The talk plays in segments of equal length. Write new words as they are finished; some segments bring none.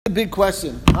big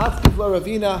question. Maskif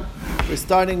Ravina. We're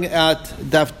starting at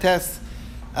Daf Tes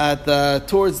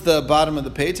towards the bottom of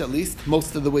the page, at least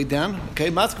most of the way down. Okay,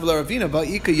 Maskif Ravina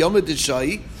Va'ika Yomad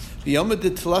Shai Yomad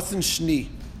Tlasin Shni.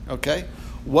 Okay,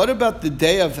 what about the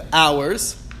day of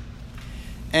hours?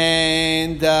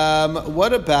 And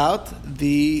what about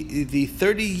the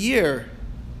 30-year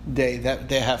day that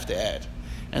they have to add?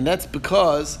 And that's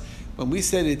because when we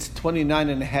said it's 29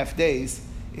 and a half days,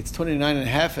 it's 29 and a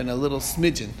half and a little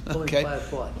smidgen. Okay?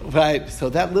 Right. So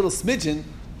that little smidgen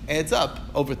adds up.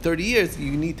 Over 30 years,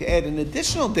 you need to add an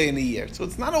additional day in a year. So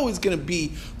it's not always going to be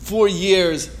 4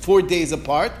 years, 4 days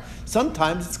apart.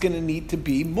 Sometimes it's going to need to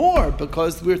be more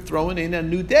because we're throwing in a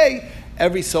new day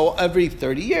every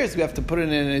 30 years. We have to put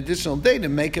in an additional day to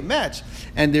make it match.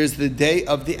 And there's the day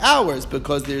of the hours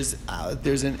because there's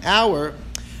an hour,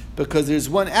 because there's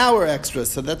 1 hour extra.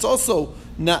 So that's also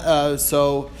not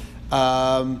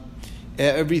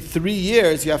every 3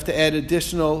 years you have to add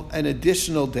an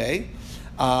additional day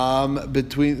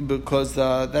because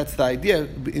that's the idea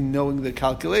in knowing the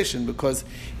calculation, because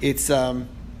it's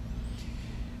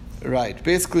right.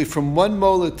 Basically, from one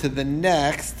mola to the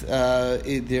next,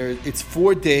 it's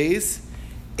 4 days,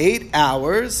 8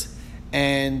 hours,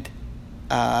 and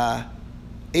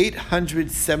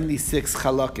 876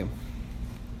 chalakim.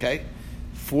 Okay,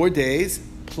 4 days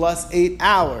plus 8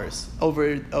 hours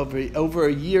over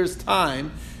a year's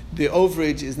time. The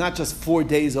overage is not just 4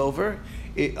 days from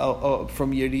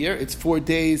year to year. It's 4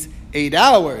 days, 8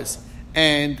 hours.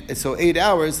 And so 8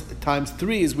 hours times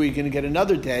 3 is where you're going to get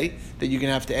another day that you're going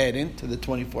to have to add in to the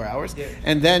 24 hours. Yeah.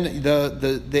 And then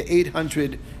the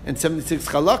 876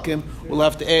 chalakim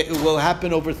will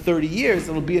happen over 30 years.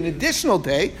 It'll be an additional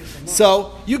day.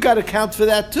 So you got to count for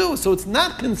that too. So it's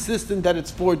not consistent that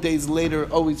it's 4 days later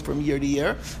always from year to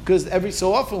year, because every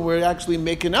so often we're actually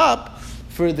making up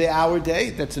for the hour day.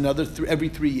 That's another every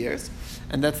 3 years.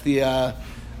 And that's the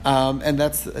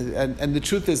and the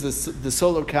truth is the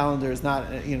solar calendar is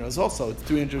not, it's also it's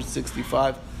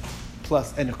 365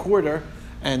 plus and a quarter,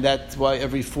 and that's why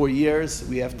every 4 years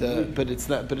we have to. But it's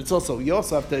not. But it's also, you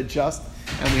also have to adjust,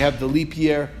 and we have the leap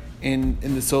year in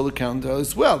the solar calendar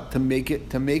as well to make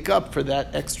up for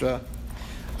that extra,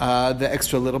 the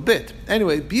extra little bit.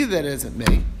 Anyway, be that as it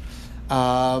may,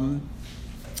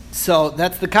 so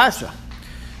that's the kasha.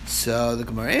 So the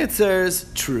Gemara answers,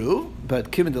 true,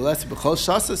 but given the lesson b'chol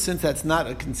shasa, since that's not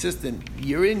a consistent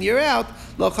year in, year out,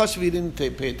 lo chashav, you didn't pay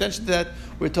attention to that.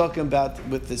 We're talking about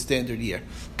with the standard year.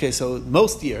 Okay, so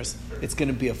most years it's going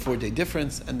to be a 4-day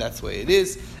difference, and that's the way it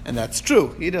is, and that's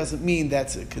true. It doesn't mean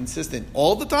that's consistent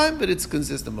all the time, but it's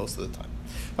consistent most of the time.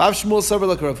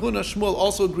 Shmuel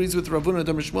also agrees with Rav Huna.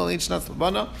 Shmuel ain't shnas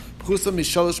levana pchusa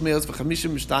mishalosh meos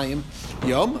v'chamishim mishtayim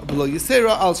yom below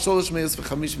yisera al shalosh meos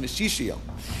v'chamishim mishishi yom.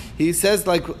 He says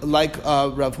like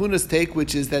Rav Huna's take,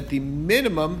 which is that the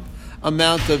minimum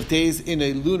amount of days in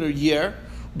a lunar year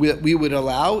we would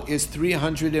allow is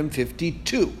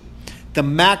 352. The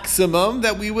maximum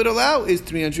that we would allow is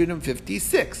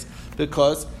 356,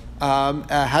 because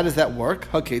how does that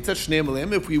work? Okay, it's a shnei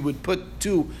malim. If we would put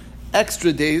 2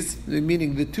 extra days,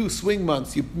 meaning the 2 swing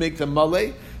months, you make them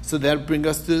malay, so that brings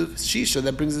us to Shisha,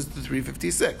 that brings us to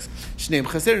 356. Shneim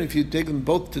Chaserim, if you take them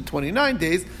both to 29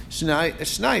 days,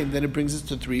 Shnayim, then it brings us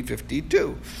to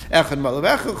 352. Echad Malav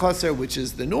Echad Chaser, which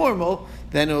is the normal,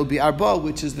 then it will be Arba,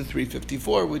 which is the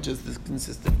 354, which is the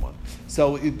consistent one.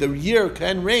 So the year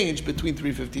can range between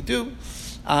 352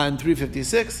 and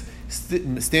 356.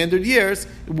 Standard years,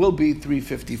 it will be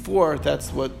 354.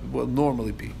 That's what will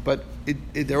normally be. But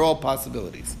they're all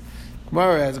possibilities.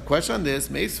 Gemara has a question on this.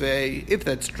 Meisvei, if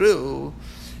that's true,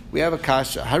 we have a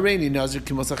kasha. Hareini nazir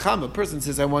kimosacham. A person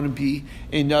says, I want to be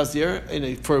a nazir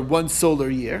for 1 solar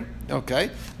year. Okay.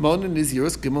 Mon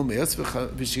nazirus gimel meos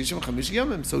v'shishim chamish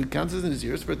yomim. So he counts as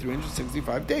nazirus for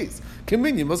 365 days.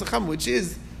 Kiminyan mosacham, which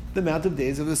is the amount of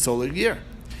days of the solar year.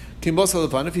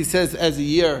 Kimosalavan, if he says as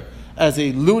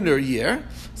a lunar year,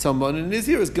 so mon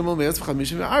nazirus gimel meos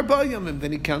v'chamishim arba yomim.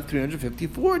 Then he counts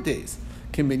 354 days.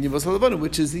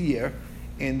 Which is a year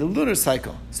in the lunar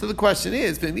cycle. So the question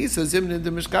is, Shisha,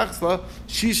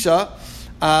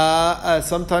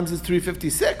 sometimes it's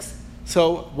 356.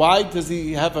 So why does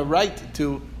he have a right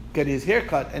to get his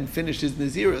haircut and finish his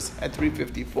Nazirus at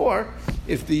 354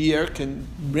 if the year can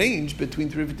range between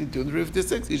 352 and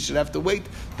 356? He should have to wait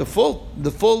the full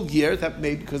year,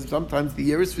 because sometimes the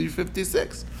year is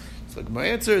 356. So my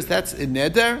answer is that's a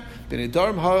neder. When it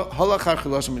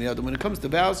comes to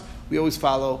vows, we always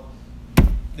follow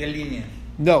the linear.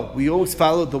 No, we always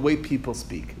follow the way people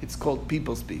speak. It's called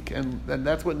people speak, and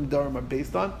that's what Nedarim are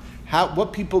based on.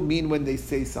 What people mean when they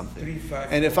say something.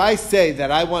 And if I say that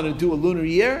I want to do a lunar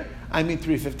year, I mean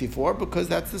 354 because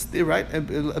that's the right.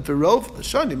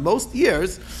 Shani, most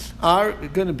years are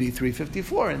going to be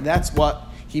 354, and that's what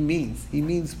he means. He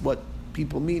means what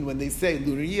people mean when they say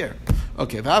lunar year.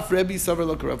 Okay,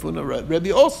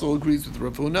 Rebbe also agrees with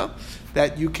Rav Huna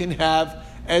that you can have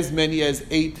as many as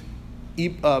 8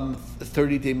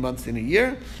 30-day months in a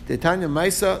year. The Tanya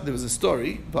Maisa, there was a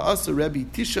story, Va'asa Rebbe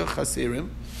Tisha Chaserim,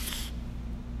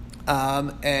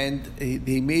 and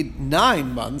they made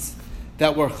 9 months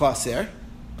that were chaser,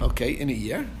 okay, in a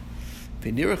year.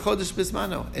 V'nira chodesh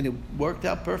bismano, and it worked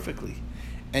out perfectly.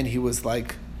 And he was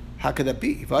like, how could that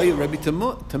be? V'ayu Rebbe to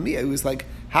me, it was like,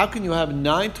 how can you have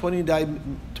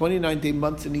 29-day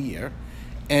months in a year,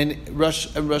 and Rosh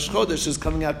Chodesh is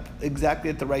coming out exactly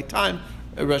at the right time?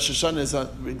 Rosh Hashanah is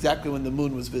exactly when the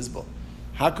moon was visible.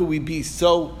 How could we be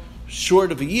so short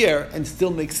of a year and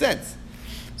still make sense?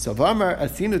 So V'amar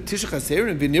Asinu Tisha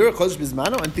Chaserim V'nira Chodesh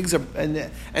Bizmano, and things are and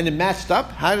it matched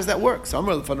up. How does that work? So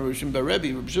Amar L'fanu Rav Shimon bar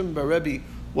Rebbe. Rav Shimon bar Rebbe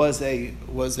was a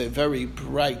very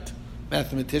bright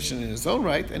mathematician in his own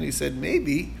right, and he said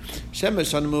maybe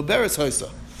Shemesh on Muberes Hoisa.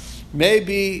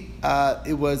 Maybe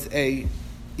it was a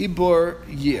Ibor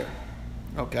year.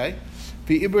 Okay,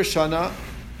 the Ibor Shana.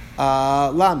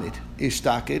 Lamid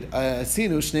ishtakid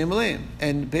sinu shnei malayim,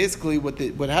 and basically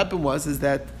what happened is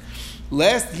that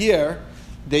last year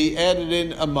they added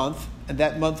in a month, and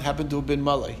that month happened to have been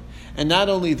malay, and not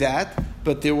only that,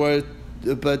 but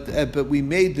we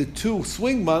made the 2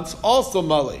 swing months also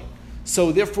malay,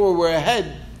 so therefore we're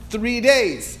ahead 3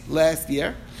 days last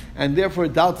year, and therefore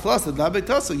dal tlasa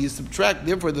dabetasa you subtract,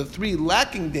 therefore the 3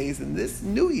 lacking days in this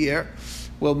new year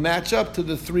will match up to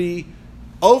the 3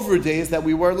 over days that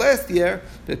we were last year,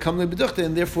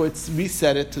 and therefore it's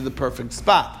reset it to the perfect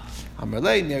spot.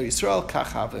 Amarlei Ner Yisrael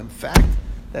Kachav. In fact,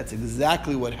 that's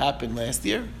exactly what happened last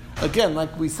year. Again,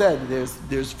 like we said,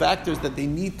 there's factors that they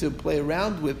need to play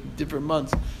around with different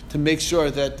months to make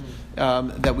sure that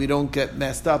that we don't get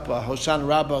messed up. Hoshana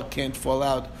Rabbah can't fall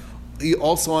out.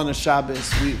 Also on a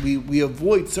Shabbos, we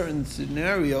avoid certain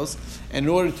scenarios, and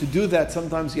in order to do that,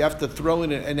 sometimes you have to throw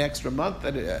in an extra month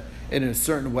in a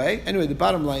certain way. Anyway, the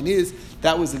bottom line is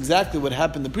that was exactly what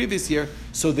happened the previous year,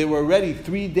 so they were already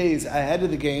 3 days ahead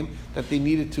of the game that they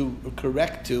needed to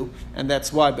correct to, and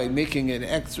that's why by making an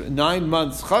extra 9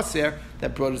 months chaser,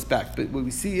 that brought us back. But what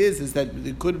we see is that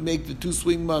they could make the 2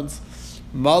 swing months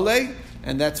malay,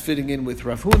 and that's fitting in with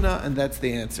Rav Huna, and that's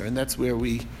the answer, and that's where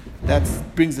that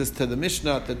brings us to the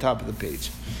Mishnah at the top of the page.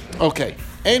 Okay.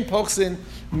 Ein pochsin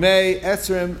mei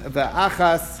esrim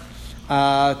va'achas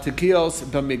tekios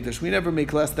b'migdash. We never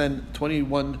make less than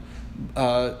 21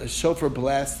 shofar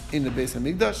blasts in the Beis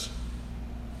HaMikdash.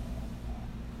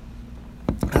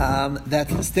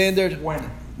 That's the standard. When?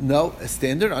 No, a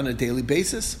standard on a daily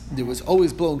basis. There was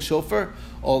always blowing shofar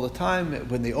all the time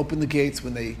when they open the gates,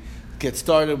 when they get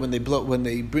started, when they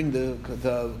bring the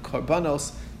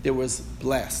karbanos. There was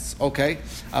blasts, okay?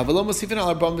 And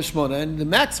the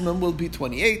maximum will be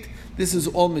 28. This is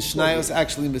all Mishnayos,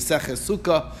 actually Meseches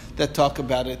Sukkah, that talk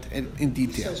about it in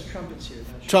detail. It says trumpets here.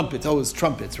 Trumpets, it was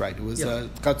trumpets, right? It was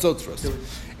Chatzotzros.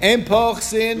 En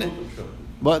Pochsin,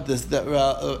 what this?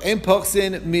 En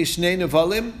Pochsin Mishnei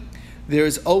Nevalim.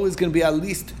 There's always going to be at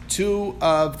least 2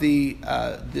 of the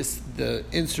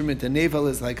instrument. A navel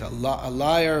is like a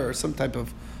lyre or some type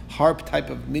of harp, type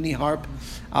of mini harp.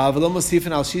 But they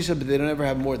don't ever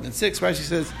have more than 6. Rashi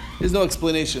says there's no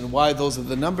explanation why those are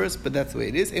the numbers, but that's the way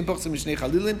it is.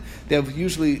 They have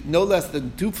usually no less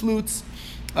than 2 flutes.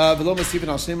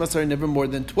 Never more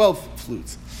than 12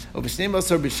 flutes. There are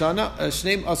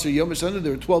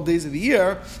 12 days of the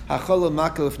year.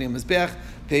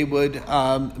 They would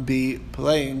be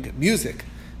playing music.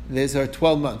 These are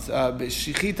 12 months.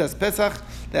 Shechitas Pesach,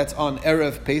 that's on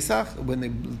Erev Pesach, when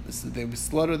they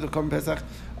slaughter the Korban Pesach.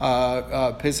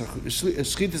 Pesach,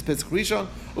 Shechitas Pesach Rishon,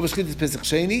 or Shechitas Pesach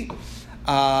Sheni,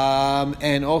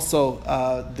 and also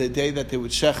the day that they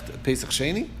would shecht Pesach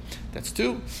Sheni. That's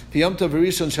 2. V'Yom Tov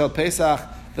Rishon Shel Pesach,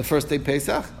 the first day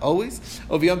Pesach, always.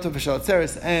 V'Yom Tov Shel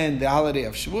Atzeres, and the holiday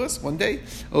of Shavuos, one day.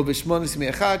 V'Shmonis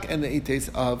Yimei Chag, and the 8 days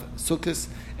of Sukkot.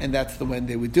 And that's the when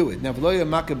they would do it. Now,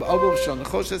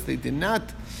 they did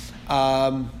not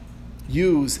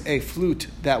use a flute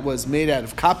that was made out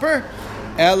of copper.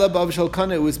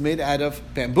 It was made out of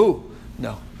bamboo.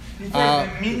 No. The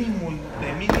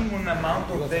minimum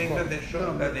amount of days that the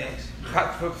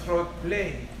Chatzotzrot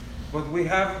play. But we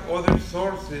have other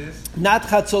sources. Not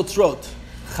Chatzotzrot.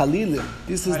 Chalilim.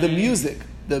 This is the music.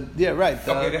 The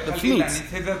the flutes. It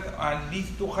says that at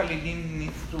least 2 Halilim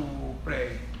needs to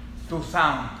pray, to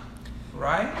sound,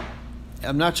 right?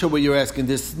 I'm not sure what you're asking.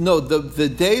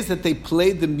 The days that they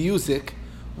played the music,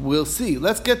 we'll see.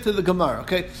 Let's get to the Gemara,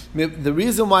 okay? The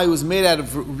reason why it was made out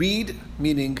of reed,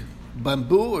 meaning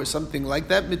bamboo or something like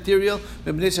that material,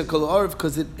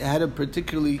 because it had a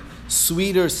particularly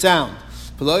sweeter sound.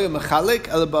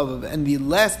 And the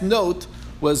last note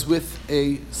was with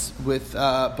a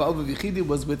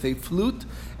flute,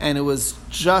 and it was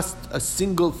just a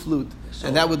single flute,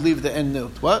 and that would leave the end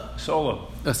note. What? Solo.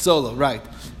 A solo, right?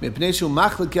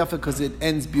 Because it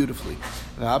ends beautifully.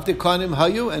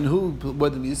 And who were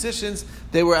the musicians?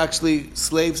 They were actually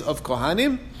slaves of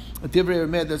Kohanim. That's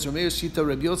Rameir Shita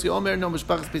Rabbi Yossi Omer no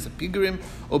Mishpachas Beis Pigarim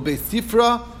or Beis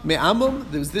Sifra Me'amum.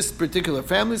 There was this particular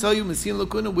families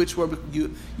which were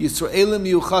Yisraelim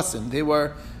Yuchasim. They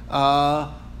were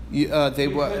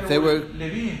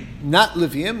not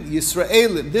Leviim,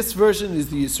 Yisraelim. This version is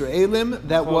the Yisraelim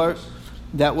that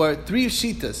were 3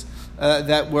 shitas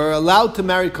that were allowed to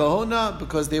marry Kahona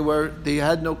because they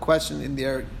had no question in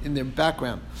their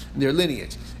background, in their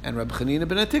lineage. And Rabbi Chanina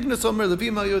ben Atignas Omer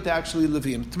Levim Hayot actually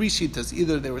Levim. 3 shitas.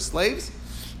 Either they were slaves,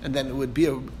 and then it would be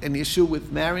an issue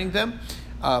with marrying them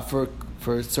for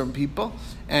certain people,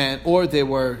 or they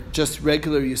were just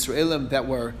regular Yisraelim that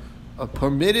were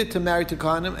permitted to marry to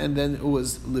Kohanim, and then it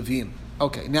was Levim.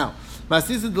 Okay, now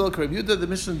Masizin Delok Rabbi Yehuda, the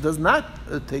Mishnah does not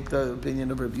take the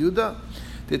opinion of Rabbi Yehuda.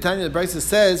 The Tanya the Brisa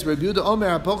says Rabbi Yehuda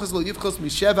Omer Hapochas Lo Yivchos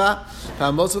Misheva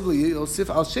Ha'Mosav Lo Yosif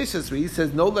Al Sheshesri. He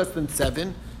says no less than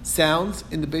 7 sounds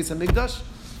in the Beis Hamikdash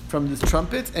from the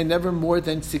trumpets, and never more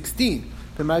than 16.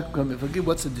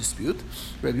 What's the dispute?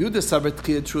 Rabbi Yehuda Sabar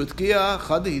Tkiya Tru Tkiya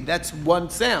Chadi. That's one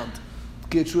sound.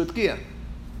 Tkiya Tru Tkiya.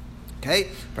 Okay,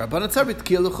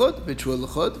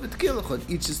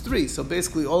 each is 3. So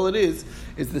basically, all it is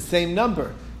the same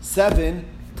number. 7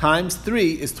 times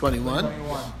 3 is 21,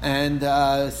 and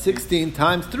 16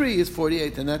 times 3 is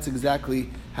 48, and that's exactly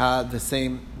the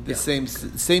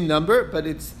same number. But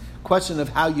it's a question of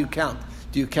how you count.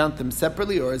 Do you count them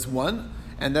separately or as one?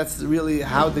 And that's really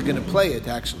how they're going to play it.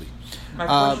 Actually, my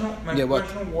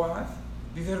question was: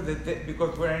 these are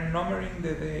because we're numbering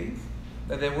the days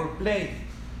that they were played.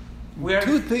 We're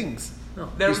 2 things. No.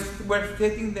 We're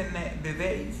stating the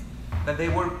days that they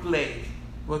were played.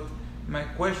 But my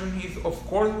question is, of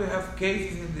course, we have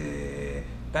cases in the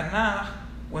Tanakh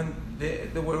when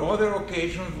there were other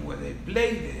occasions where they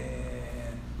played.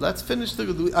 Let's finish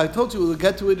I told you we'll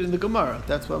get to it in the Gemara.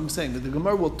 That's what I'm saying. The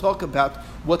Gemara will talk about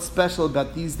what's special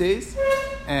about these days,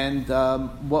 and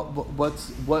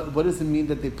what does it mean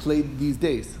that they played these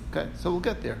days. Okay, so we'll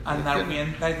get there. And are we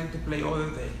entitled to play other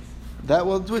days?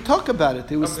 We'll talk about it.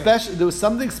 There was special. There was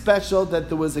something special that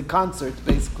there was a concert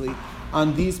basically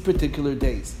on these particular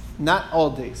days, not all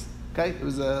days. Okay, it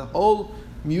was a whole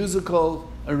musical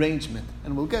arrangement,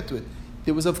 and we'll get to it.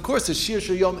 There was, of course, a Shir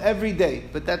Shayom every day,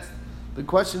 but that's the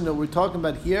question that we're talking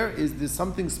about here. Is there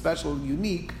something special,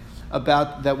 unique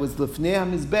about that was Lefnei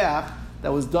HaMizbeach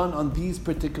that was done on these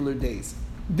particular days,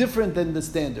 different than the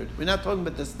standard? We're not talking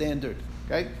about the standard.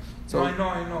 Okay. So, no,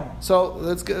 I know. So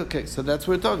let's get. Okay, so that's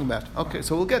what we're talking about. Okay,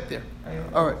 so we'll get there.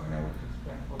 All right.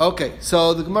 Okay,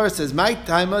 so the Gemara says, "My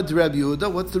taima de Rabbi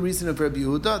Yehuda." What's the reason of Rabbi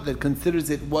Yehuda that considers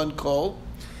it one kol?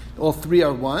 All 3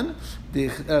 are one. The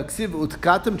ksiv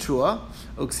utkatam trua,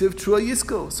 uksiv trua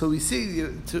yisko. So we see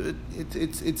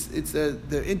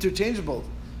they're interchangeable.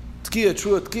 Tkiya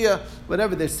trua tkiya,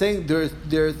 whatever they're saying.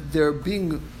 They're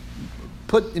being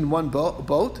put in one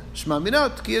boat. Shema mina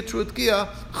tkiya trua tkiya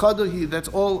chadohi. That's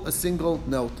all a single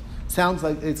note. Sounds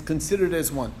like it's considered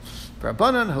as one. There are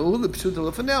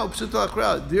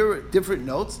different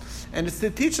notes, and it's to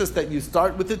teach us that you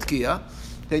start with the tkiya,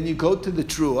 then you go to the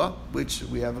trua, which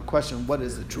we have a question, what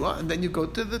is the trua? And then you go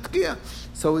to the tkiya.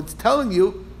 So it's telling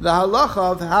you the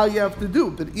halacha of how you have to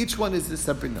do, but each one is the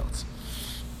separate notes.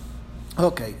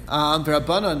 Okay,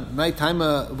 my time.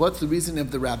 What's the reason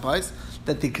of the rabbis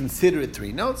that they consider it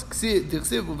 3 notes? When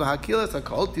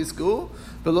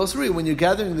you're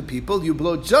gathering the people, you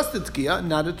blow just the tkiya,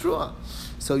 not a trua.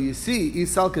 So you see,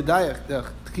 isal kedayach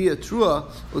tkiya trua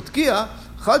utkiya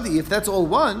chadi. If that's all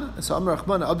one, so Amar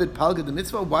Rachman Abid Palga the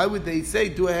mitzvah. Why would they say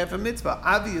do a half a mitzvah?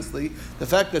 Obviously, the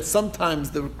fact that sometimes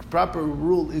the proper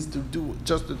rule is to do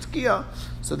just the tkiya.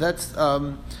 So that's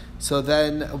so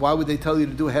then why would they tell you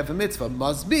to do a half a mitzvah?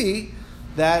 Must be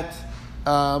that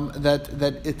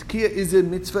tkiya is a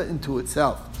mitzvah into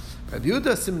itself. Rabbi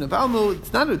Yehuda Simon of Almu,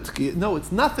 it's not a tkiya. No,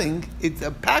 it's nothing. It's a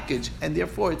package, and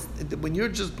therefore, when you're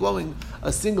just blowing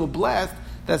a single blast,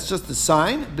 that's just a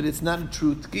sign, but it's not a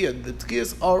true tkiya. The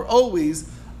tkiyas are always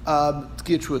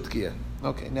tkiya true tkiya.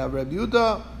 Okay, now Rabbi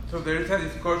Yehuda. So there is a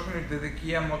discussion if the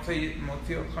Dekiya Motzi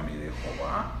Otcha Midei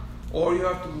Chova, or you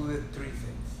have to do the three things.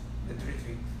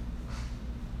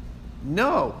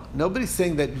 No, nobody's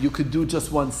saying that you could do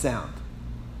just one sound.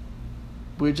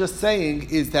 We're just saying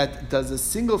is that does a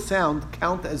single sound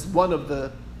count as one of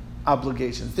the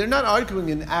obligations? They're not arguing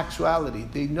in actuality.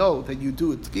 They know that you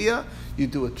do a tkiya, you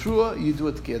do a trua, you do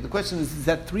a tkiya. The question is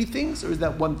that three things or is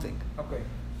that one thing? Okay.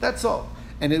 That's all.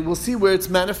 And we'll see where it's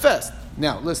manifest.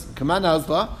 Now, listen. Kaman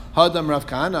Azla, Hadam Rav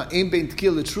Kahana, Ein Bein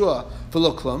Tkiya L'Trua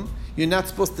V'Lo Klum. You're not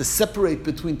supposed to separate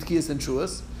between tkiyas and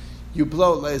truas. You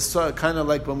blow, it's kind of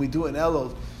like when we do an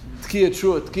elul, tkiya,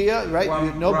 trua, tkiya,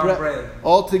 right? No bread.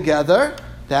 All together.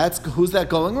 That's who's that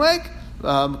going like?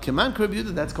 Keman Rabbi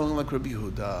Yehuda. That's going like Rabbi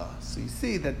Yehuda. So you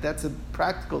see that's a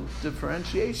practical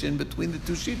differentiation between the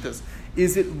two shitas.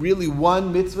 Is it really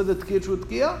one mitzvah, the tkiya, trua,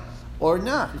 tkiya, or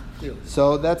not?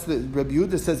 So that's the Rabbi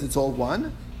Yehuda says it's all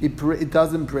one. It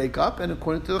doesn't break up, and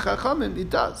according to the Chachamim, it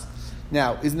does.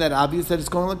 Now, isn't that obvious that it's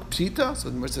going like pshita? So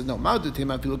the Gemara says, no, maybe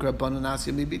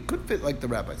it could fit like the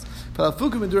rabbis.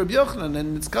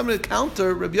 And it's coming to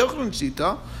counter Rabbi Yochanan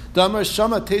shita. Damar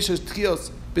shama teisha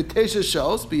tkios b'teisha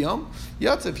shos biyom.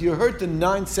 If you heard the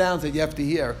 9 sounds that you have to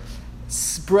hear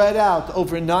spread out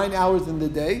over 9 hours in the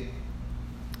day,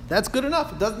 that's good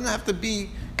enough. It doesn't have to be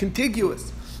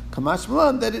contiguous. Kamash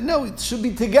malan that it should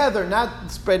be together,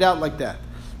 not spread out like that.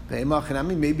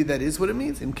 Maybe that is what it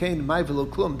means. The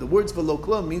words velo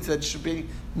klum means that it should be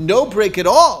no break at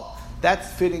all. That's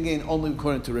fitting in only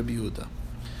according to Rabbi Yehuda.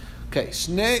 Okay,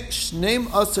 Shneim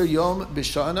Asar Yom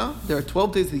B'Shana. There are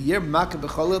 12 days of the year, Makah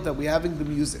B'Cholel, that we're having the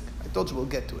music. I told you we'll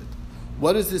get to it.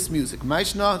 What is this music?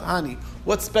 Maishna Hani.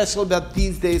 What's special about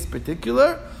these days in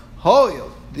particular?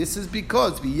 Hoyel. This is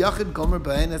because V'Yachid Gomer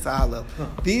B'Ein Es Halel.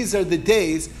 These are the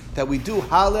days that we do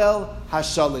Halel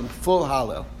Hashalim, full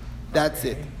Halel. That's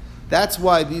it. That's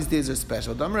why these days are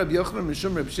special. There are 18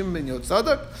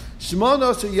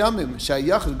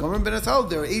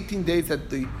 days that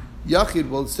the Yachid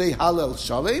will say Halel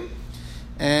Shalem,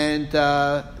 and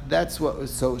that's what.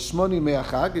 So Shmoni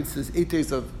Me'achag. It says 8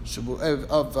 days of Sukkot.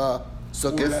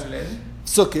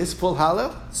 Sukkot, full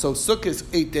Halel. So Sukkot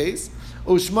 8 days.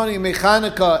 Ushmoni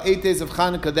Mechanukah, 8 days of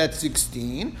Chanukah. That's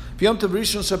 16. Yom Tov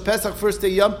Rishon Shel Pesach, first day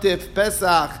Yom Tov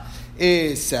Pesach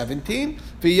is 17.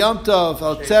 Yom Tov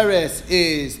Altzeres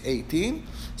is 18.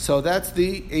 So that's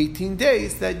the 18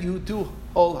 days that you do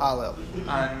whole Hallel.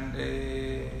 And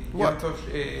what? Yom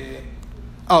Tov,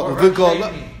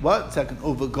 Uvegola. What? Second,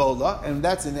 Uvegola. And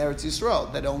that's in Eretz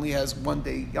Yisrael. That only has 1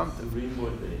 day Yom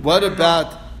Tov. What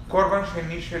about Korban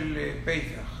Sheni Shel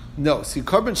Pesach? No, see,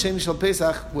 Korban Sheni Shel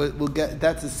Pesach, we'll get,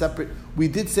 that's a separate, we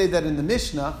did say that in the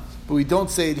Mishnah, but we don't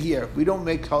say it here. We don't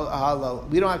make Hallel,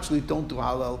 we don't do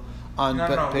Hallel on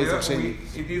Pesach Sheni.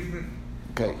 It isn't.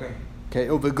 Okay.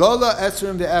 Uvegola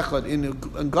Esrim Ve'echad. In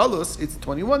Galus, it's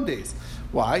 21 days.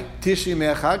 Why? Tishri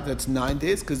Me'echad, that's 9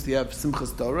 days, because you have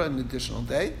Simchas Torah, an additional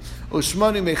day.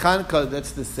 Ushmoni Me'chanukah,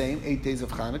 that's the same, 8 days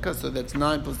of Chanukah, so that's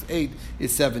 9 plus 8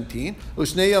 is 17.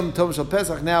 Ushnei Yom Tov Shel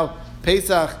Pesach, now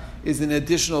Pesach is an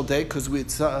additional day, because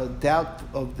it's a doubt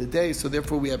of the day, so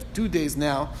therefore we have 2 days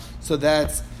now, so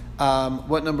that's,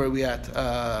 what number are we at?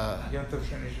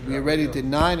 We already did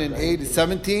 9 and 8 is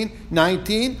 17,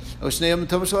 19. Oshnei Yom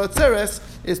Tov Shel Atzeres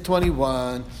is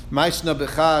 21. Maishna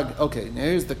B'Chag. Okay, now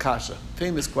here's the kasha.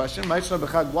 Famous question. Maishna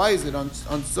B'Chag. Why is it on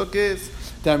Sukkot?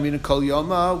 Darmina Kol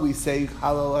Yoma. We say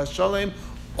Halal HaShalem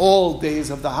all days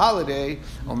of the holiday.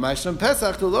 On Maishna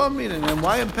Pesach to Lo Amrin. And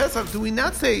why in Pesach do we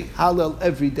not say Halal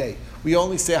every day? We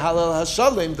only say Halal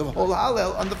HaShalem, the whole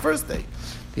Halal, on the first day.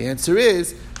 The answer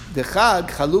is the Chag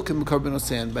Chalukim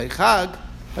Korbanos. By Chag,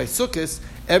 by Sukkot,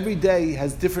 every day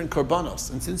has different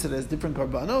korbanos, and since it has different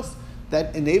korbanos,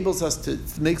 that enables us to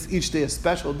makes each day a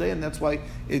special day, and that's why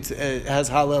it has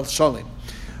Halal Shalim.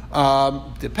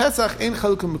 The Pesach ain't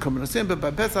Chalukim Korbanos, but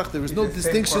by Pesach there was no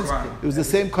distinctions. It was the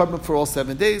same korban for all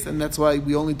 7 days, and that's why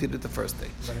we only did it the first day.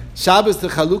 Right. Shabbos the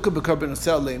Chalukim Korbanos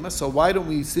Lema. So why don't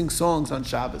we sing songs on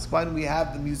Shabbos? Why don't we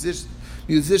have the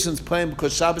musicians playing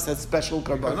because Shabbos has special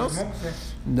korbanos?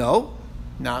 No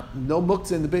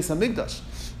muktzah in the Beis Hamikdash.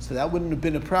 So that wouldn't have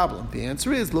been a problem. The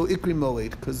answer is lo ikri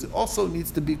moed, because it also needs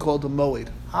to be called a moed,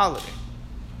 holiday.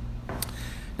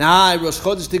 Now, Rosh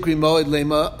Chodesh ikri moed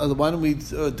lema. Why don't we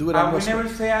do it on Rosh Chodesh? We never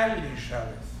say Halal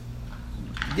Shabbos.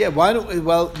 Yeah, why don't we?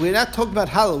 Well, we're not talking about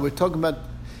Halal. We're talking about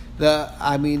the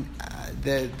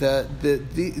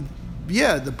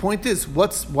point is,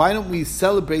 why don't we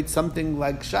celebrate something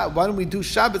like Shabbos? Why don't we do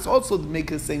Shabbos also to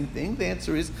make the same thing? The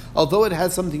answer is, although it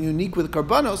has something unique with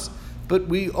Karbanos, but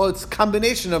it's a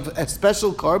combination of a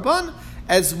special Karban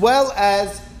as well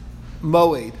as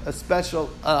Moed, a special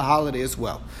holiday as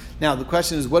well. Now the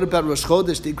question is, what about Rosh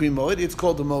Chodesh Tikri Moed? It's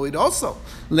called a Moed also.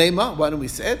 Lema, why don't we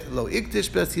say it? Lo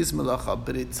ikdish bes his melacha,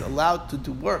 but it's allowed to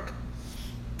do work.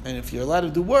 And if you're allowed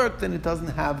to do work, then it doesn't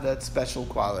have that special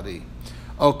quality.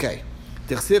 Okay.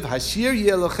 Tichsiv hashir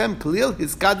yelochem kalil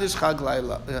his kaddish chag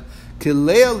laila.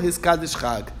 Kalil his kaddish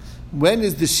chag. When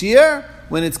is the shir?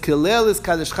 When it's kalil his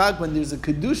kaddish chag, when there's a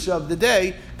kedusha of the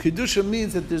day. Kedusha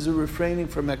means that there's a refraining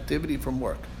from activity, from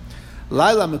work.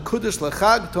 Laila mekudesh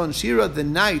lechag ton shira, the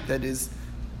night that is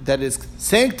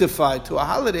sanctified to a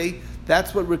holiday,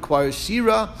 that's what requires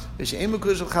shira.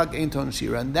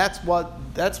 And that's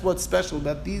what's special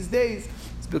about these days.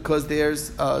 It's because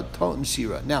there's ton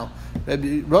shira. Now,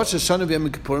 Rosh Hashanah v'Yom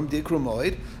Kippurim dikru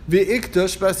moed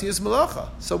v'ikdush b'asiyas malacha.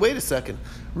 So wait a second.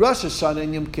 Rosh Hashanah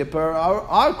and Yom Kippur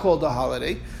are called a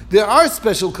holiday. There are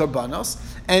special karbanos,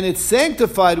 and it's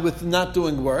sanctified with not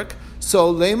doing work.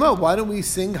 So, Lema, why don't we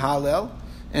sing Hallel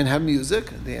and have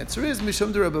music? The answer is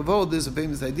Mishum de Rebavo. There's a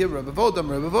famous idea. Rebavo,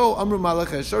 Amru Malach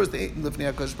Hashor.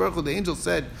 The angel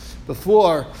said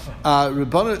before God,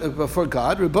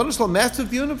 Rebbeinu Shalom, Master of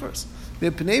the universe. Why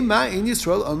are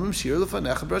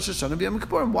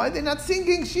they not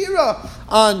singing Shira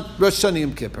on Rosh Hashanah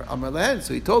Yom Kippur? Amar Lehen.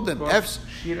 So he told them,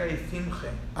 Shira is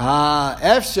Simche.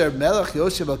 Efsher Melech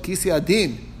Yoshev Al Kisi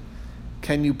Adin.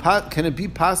 Can it be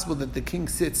possible that the king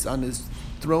sits on his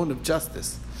throne of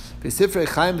justice? And he has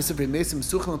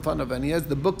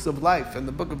the books of life and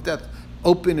the book of death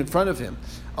open in front of him.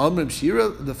 Shira,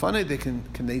 the funny,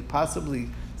 can they possibly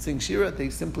sing Shira?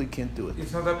 They simply can't do it.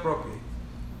 It's not appropriate.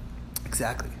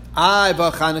 Exactly.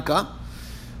 Chanukah.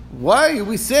 Why are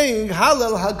we saying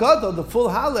Hallel Haggadah, the full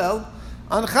Hallel,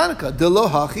 on Chanukah? De lo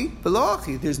hachi, v'lo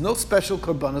hachi. There's no special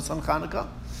korbanos on Chanukah.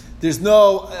 There's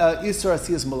no Isra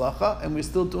Asiyas Malacha, and we're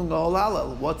still doing a whole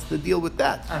Hallel. What's the deal with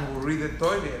that? And we'll read the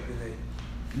Torah every day.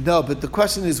 No, but the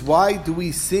question is, why do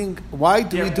we sing? Why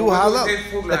do we do Hallel?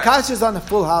 The Kasha is on the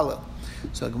full Hallel.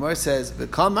 So the Gemara says,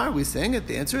 "V'kamar," we sing it.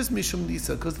 The answer is Mishum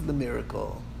Nisa, because of the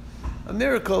miracle. A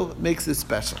miracle makes it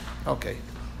special. Okay.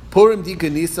 Purim Dika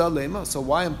Nisa Lema. So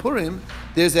why in Purim?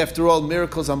 There's, after all,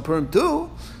 miracles on Purim too.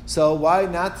 So why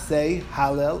not say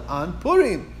Hallel on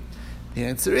Purim? The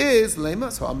answer is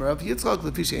Lema. So Amar Rav Yitzchak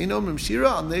Lefish Ein Omrim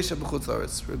Shira Al Neisha B'chutz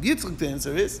La'aretz. Rav Yitzchak, the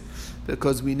answer is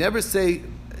because we never say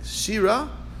Shira,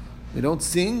 we don't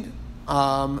sing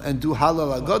and do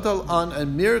Hallel Haggadah on a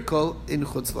miracle in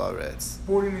Chutz La'aretz.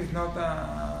 Purim is not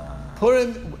a...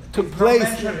 Purim took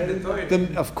place.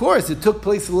 Of course, it took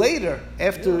place later.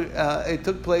 After it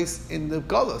took place in the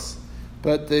Golos,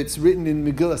 but it's written in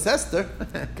Megillas Esther.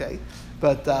 Okay,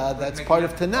 but that's part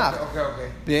of Tanakh.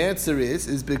 Okay. The answer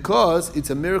is because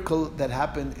it's a miracle that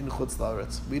happened in Chutz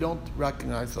La'aretz. We don't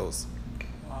recognize those.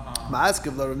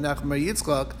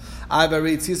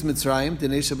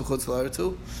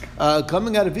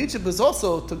 Coming out of Egypt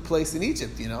also took place in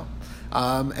Egypt,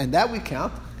 and that we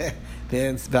count.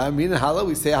 Then Hallel,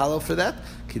 we say Hallel for that.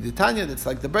 Kiditanya, that's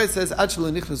like the Bride says, until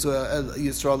they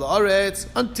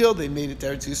made it to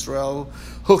Eretz Yisrael,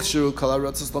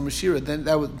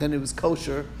 then it was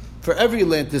kosher for every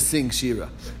land to sing Shira.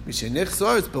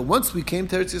 But once we came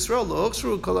to Eretz Yisrael,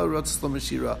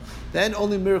 then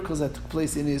only miracles that took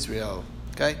place in Israel.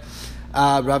 Okay?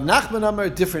 Rav Nachman Amar,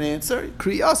 different answer.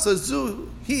 Kriyasa zu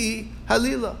hi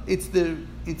halila. It's the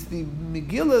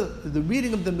Megillah, the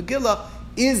reading of the Megillah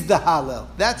is the Hallel.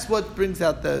 That's what brings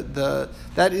out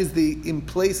that is the in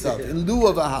place of, in lieu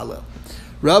of a Hallel.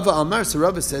 Rava Amar, so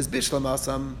Rava says,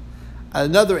 Bishlamasam,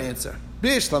 another answer.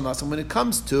 Bishlamasam, when it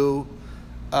comes to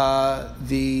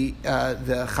the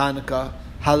Chanukah,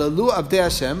 Hallelu Avdei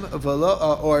Hashem,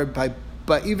 or by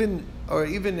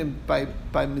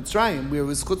Mitzrayim, where it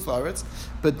was Chutz La'aretz,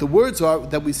 but the words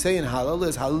that we say in Hallel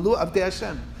is Hallelu Avdei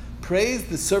Hashem, praise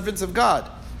the servants of God,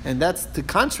 and that's to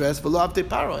contrast V'lo Avdei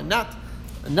Paro, and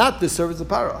not the servants of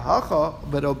Paro. Hacha,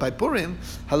 but by Purim,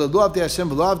 Hallelu Avdei Hashem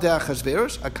V'lo Avdei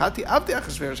Achashverosh, Akati Avdei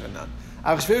Achashverosh Hanan.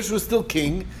 Achashverosh was still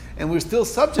king, and we're still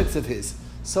subjects of his.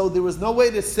 So there was no way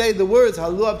to say the words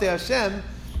Hallelu Avdei Hashem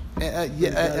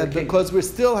because we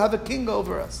still have a king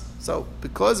over us. So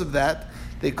because of that,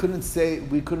 we couldn't say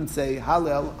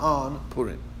Hallel on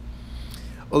Purim.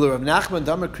 So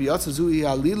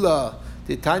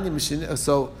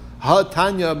how does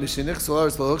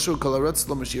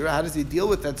he deal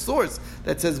with that source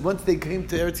that says once they came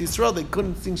to Eretz Yisrael they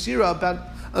couldn't sing Shira about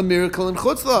a miracle in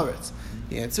Chutz La'aretz?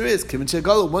 The answer is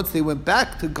once they went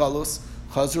back to Galus,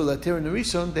 Chazru Latir and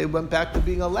Rishon, they went back to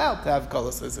being allowed to have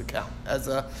Galus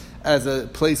as a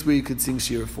place where you could sing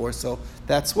Shira for. So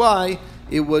that's why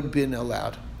it would have been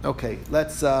allowed. Okay,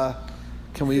 let's.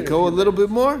 Can we go a little bit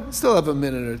more? Still have a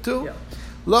minute or two. Yeah.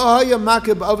 Lo haya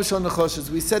makeh b'avish al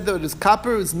nechoshes. We said that it is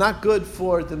copper is not good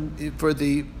for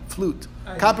the flute.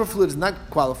 Copper flute is not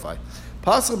qualified.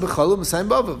 Pasal b'chalul m'sayim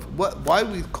b'avav. Why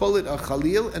we call it a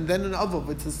chalil and then an avav?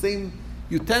 It's the same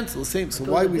utensil, same. So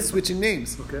why are we switching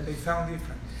names? Okay. They sound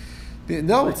different.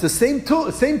 No, it's the same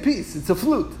tool, same piece. It's a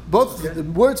flute. Both the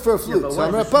words for a flute. So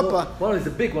Amar Papa. One is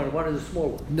the big one, one is the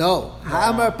small one. No,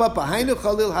 Amar Papa. Hainu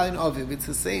Chalil, Hainu Aviv. It's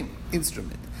the same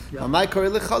instrument. My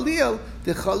Korele Chalil,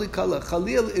 the Chalikala.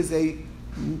 Khalil is a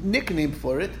nickname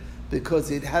for it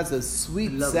because it has a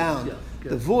sweet sound.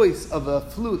 The voice of a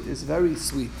flute is very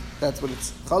sweet. That's what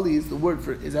it's. Chali is the word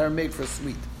for is Aramaic for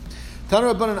sweet.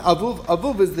 Tanur Rabbanan Avuv.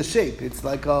 Avuv is the shape. It's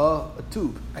like a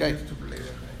tube. Okay. I used to play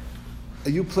that.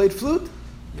 You played flute?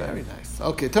 Yeah. Very nice.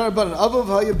 Okay. Tanur Rabbanan Avuv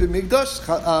Haya b'migdash.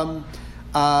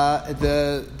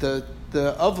 The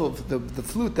avuv, the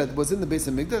flute that was in the base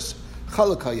of Migdash,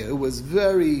 Chalakaya. It was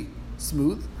very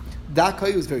smooth.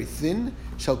 Dakaya was very thin.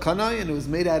 Shalkanai, and it was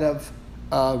made out of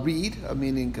reed,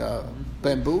 meaning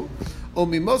bamboo.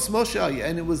 Omimos Moshe,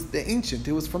 and it was the ancient.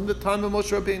 It was from the time of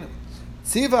Moshe Rabbeinu.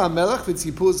 Tziva Melech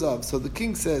v'tzipuzav. So the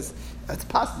king says, "It's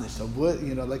pasnish of wood,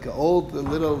 like an old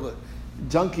little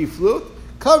junky flute,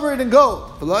 covered in gold."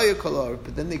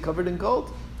 But then they covered in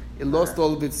gold. It lost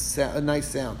all of its nice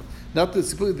sound. Not the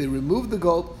tzipui, they removed the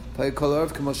gold, and it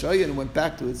went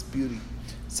back to its beauty.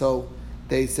 So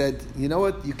they said, you know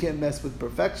what? You can't mess with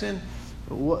perfection.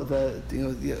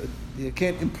 You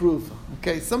can't improve.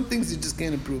 Okay, some things you just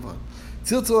can't improve on.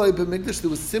 There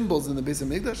was symbols in the base of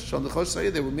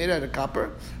Mikdash. They were made out of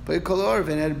copper, and it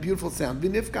had a beautiful sound.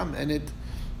 And it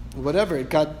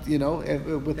got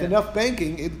with enough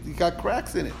banking, it got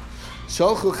cracks in it. They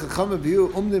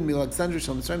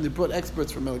brought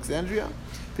experts from Alexandria.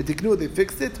 They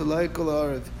fixed it, and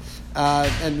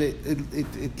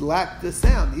it lacked the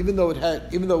sound, even though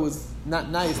it was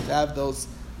not nice to have those,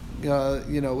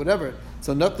 whatever.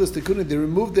 So Naklus Tikkunim, they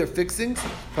removed their fixings.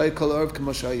 They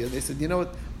said, you know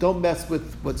what? Don't mess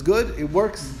with what's good. It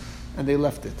works, and they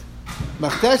left it.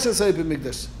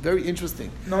 Very interesting.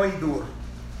 No idur.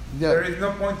 There is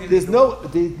no point in. There's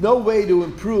no way to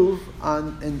improve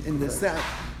in the sound.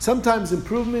 Sometimes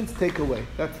improvements take away.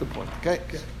 That's the point. Okay.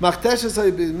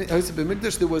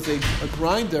 There was a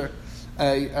grinder,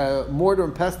 a mortar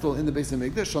and pestle in the base of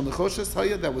Mikdash. On the Choshes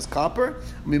that was copper.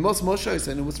 Mimos Moshe,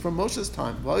 and it was from Moshe's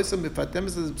time.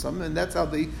 And that's how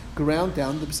they ground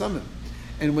down the psamim.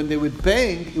 And when they would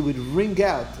bang, it would ring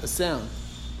out a sound.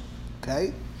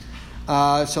 Okay.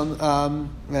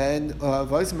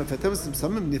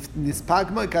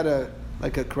 Nispagma got a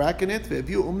crack in it. They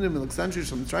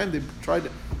tried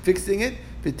fixing it.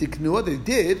 They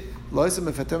did,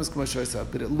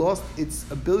 but it lost its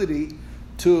ability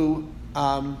to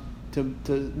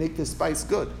make the spice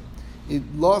good. It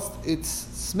lost its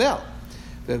smell.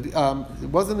 It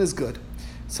wasn't as good.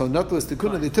 So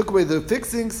they took away the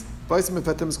fixings,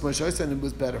 and it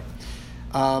was better.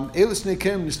 And these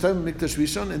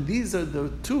are the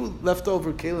two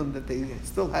leftover kelim that they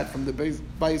still had from the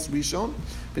Bayis Rishon.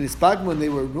 When they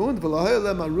were ruined,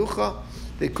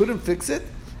 they couldn't fix it,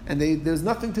 and there's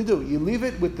nothing to do. You leave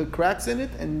it with the cracks in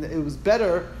it, and it was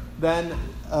better than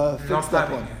fixed up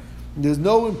one. There's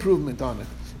no improvement on it.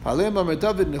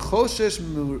 Nechoshes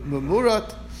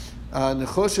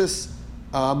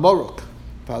morok.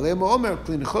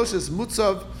 Nechoshes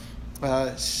mutzav.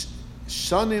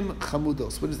 Shanim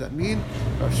Chamudos. What does that mean?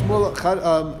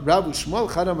 Rabu Shmuel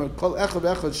Chadam Kol Echad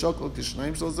Echad Shokol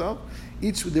Kishnayim Shalzav.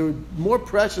 Each they were more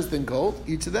precious than gold.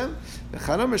 Each of them.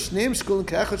 Chadam Shneim Shkulin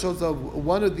Keechad Shalzav.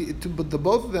 One of the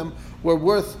both of them were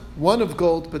worth one of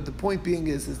gold. But the point being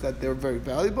is that they're very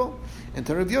valuable. And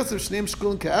Tarav Yosef Shneim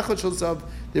Shkulin Keechad Shalzav.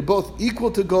 They're both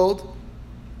equal to gold.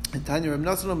 And Tanya Reb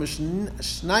Nassim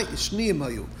Shniyim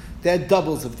Hayu. They had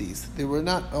doubles of these. They were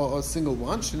not a single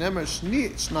one. Shneimar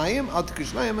Shnayim Al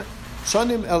Tishnayim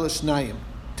Shanim El Shnayim.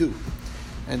 Two.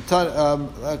 And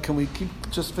can we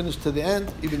just finish to the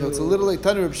end, even though it's a little late?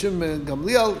 Tanya Reb Shimon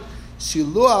Gamliel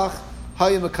Shiluach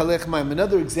Hayim Kalech Maim.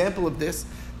 Another example of this.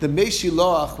 The Mei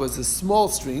Shiluach was a small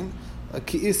stream, a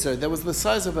ki'iser that was the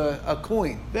size of a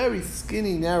coin, very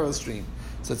skinny, narrow stream.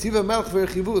 So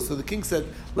the king said,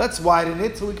 let's widen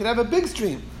it so we can have a big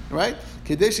stream, right?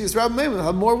 Kadeshi Yisrael Meimu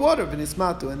have more water than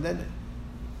Ismatu, and then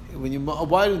when you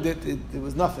widened it, it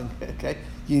was nothing. Okay,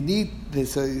 you need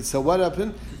this. So what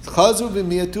happened?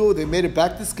 They made it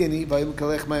back to skinny,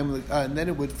 and then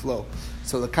it would flow.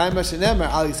 So the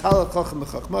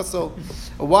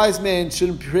a wise man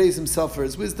shouldn't praise himself for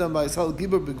his wisdom, and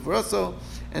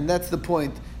that's the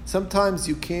point. Sometimes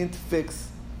you can't fix.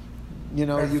 You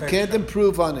can't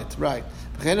improve on it, right?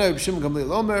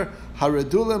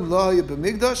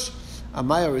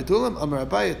 Amaya Redulam, Amar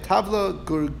Abaya, Tavla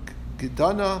Gur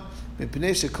Gidana,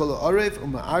 Mipnei Shekolo Arev,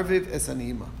 Uma'arviv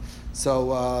Esanima.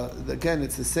 So again,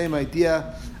 it's the same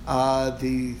idea.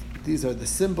 These are the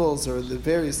symbols or the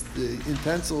various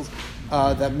utensils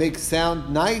that make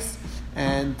sound nice,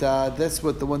 and that's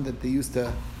what the one that they used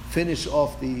to finish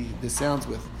off the sounds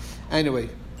with. Anyway,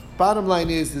 bottom line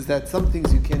is that some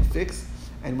things you can't fix,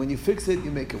 and when you fix it,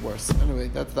 you make it worse. Anyway,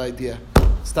 that's the idea.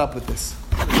 Stop with this.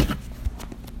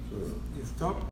 You stop.